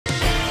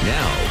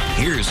Now,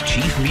 here's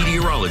Chief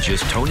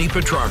Meteorologist Tony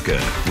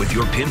Petrarca with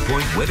your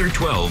Pinpoint Weather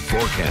 12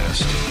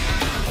 forecast.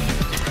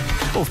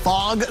 Well,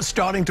 fog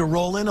starting to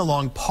roll in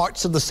along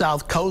parts of the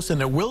south coast, and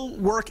it will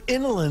work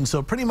inland,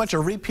 so pretty much a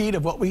repeat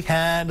of what we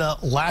had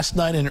last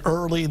night and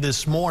early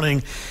this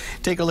morning.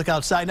 Take a look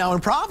outside. Now, in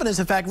Providence,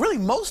 in fact, really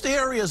most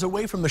areas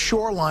away from the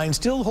shoreline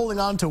still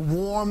holding on to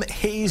warm,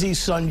 hazy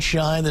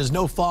sunshine. There's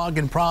no fog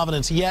in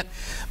Providence yet,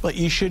 but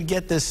you should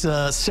get this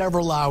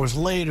several hours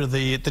later.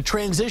 The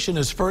transition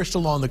is first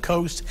along the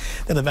coast,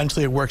 then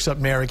eventually it works up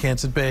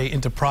Narragansett Bay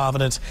into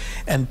Providence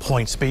and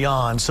points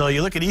beyond. So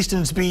you look at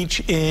Easton's Beach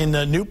in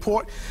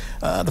Newport.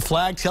 The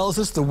flag tells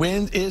us the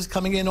wind is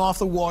coming in off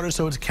the water,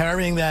 so it's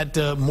carrying that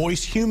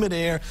moist, humid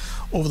air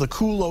over the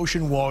cool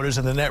ocean waters,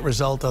 and the net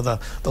result of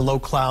the low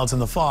clouds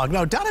and the fog.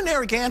 Now, down in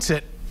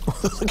Narragansett,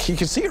 look, you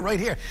can see it right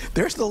here.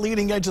 There's the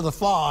leading edge of the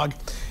fog,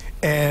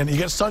 and you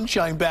get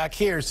sunshine back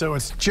here, so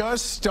it's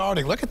just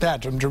starting. Look at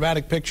that, some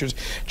dramatic pictures.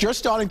 Just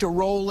starting to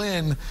roll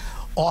in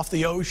off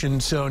the ocean,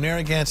 so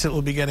Narragansett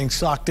will be getting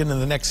socked in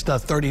the next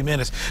 30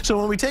 minutes. So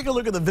when we take a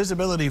look at the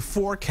visibility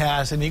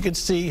forecast, and you can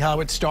see how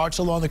it starts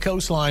along the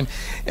coastline,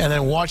 and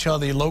then watch how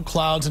the low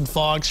clouds and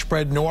fog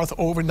spread north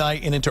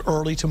overnight and into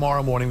early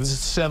tomorrow morning. This is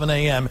 7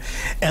 a.m.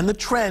 And the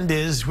trend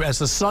is, as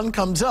the sun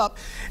comes up,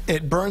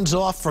 it burns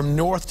off from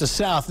north to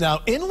south.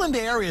 Now, inland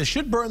areas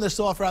should burn this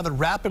off rather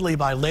rapidly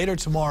by later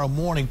tomorrow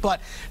morning,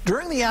 but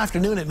during the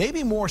afternoon, it may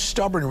be more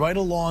stubborn right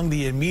along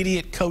the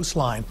immediate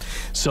coastline.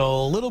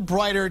 So a little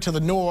brighter to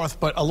the north,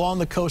 but along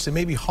the coast it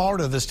may be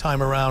harder this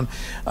time around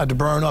to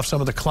burn off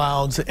some of the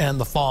clouds and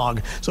the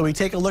fog. So we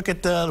take a look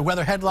at the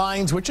weather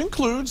headlines, which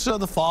includes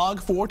the fog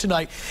for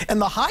tonight,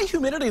 and the high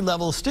humidity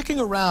level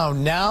sticking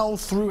around now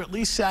through at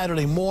least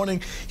Saturday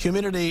morning.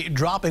 Humidity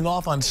dropping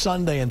off on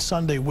Sunday, and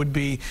Sunday would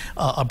be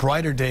a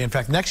brighter day. In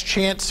fact, next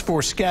chance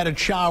for scattered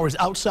showers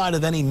outside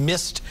of any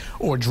mist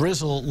or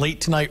drizzle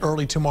late tonight,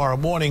 early tomorrow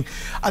morning,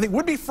 I think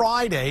would be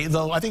Friday,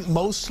 though I think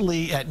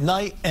mostly at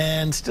night,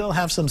 and still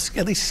have some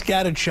at least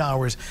scattered showers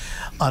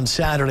on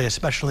Saturday,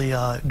 especially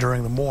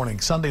during the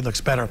morning. Sunday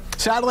looks better.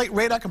 Satellite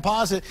radar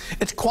composite,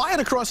 it's quiet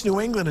across New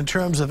England in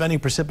terms of any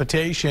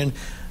precipitation.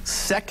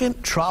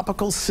 Second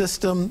tropical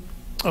system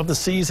of the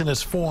season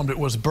is formed. It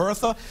was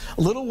Bertha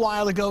a little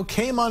while ago,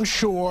 came on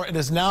shore. It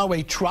is now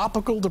a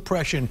tropical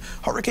depression.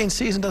 Hurricane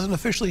season doesn't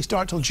officially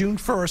start till June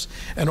 1st,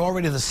 and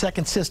already the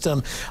second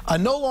system.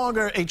 No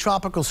longer a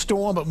tropical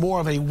storm, but more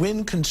of a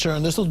wind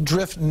concern. This will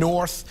drift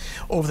north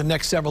over the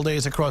next several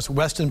days across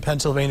western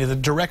Pennsylvania. The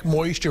direct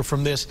moisture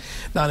from this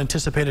not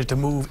anticipated to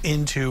move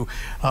into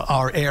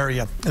our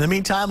area. In the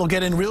meantime, we'll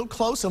get in real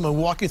close. I'm going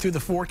to walk you through the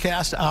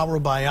forecast hour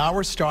by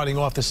hour, starting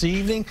off this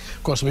evening.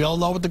 Of course, we all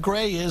know what the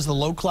gray is, the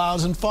low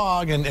clouds and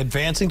fog, and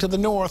advancing to the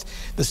north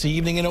this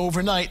evening and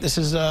overnight. This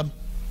is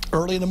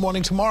early in the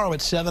morning tomorrow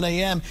at 7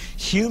 a.m.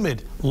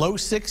 Humid, low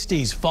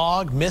 60s,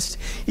 fog, mist,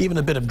 even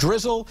a bit of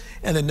drizzle,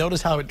 and then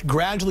notice how it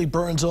gradually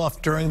burns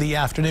off during the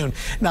afternoon.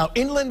 Now,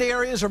 inland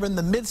areas are in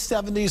the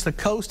mid-70s, the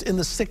coast in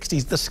the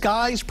 60s. The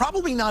skies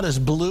probably not as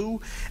blue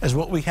as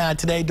what we had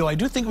today, though I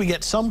do think we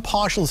get some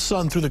partial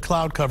sun through the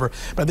cloud cover,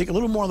 but I think a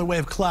little more in the way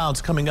of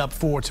clouds coming up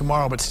for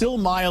tomorrow, but still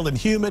mild and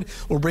humid.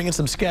 We'll bring in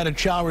some scattered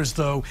showers,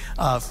 though,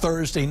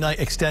 Thursday night,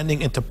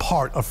 extending into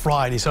part of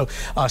Friday. So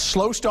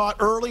slow start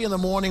early in the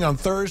morning on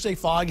Thursday,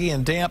 foggy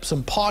and damp,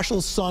 some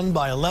partial sun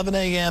by 11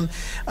 a.m.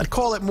 I'd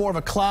call it more of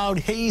a cloud,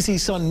 hazy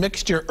sun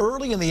mixture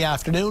early in the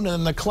afternoon, and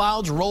then the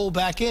clouds roll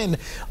back in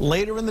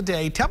later in the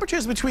day.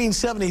 Temperatures between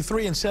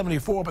 73 and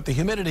 74, but the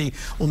humidity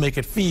will make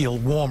it feel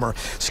warmer.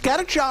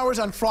 Scattered showers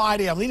on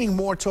Friday. I'm leaning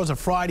more towards a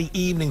Friday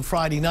evening,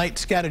 Friday night.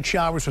 Scattered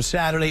showers for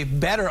Saturday.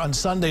 Better on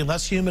Sunday,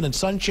 less humid and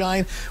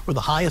sunshine with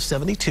a high of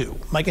 72.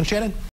 Mike and Shannon.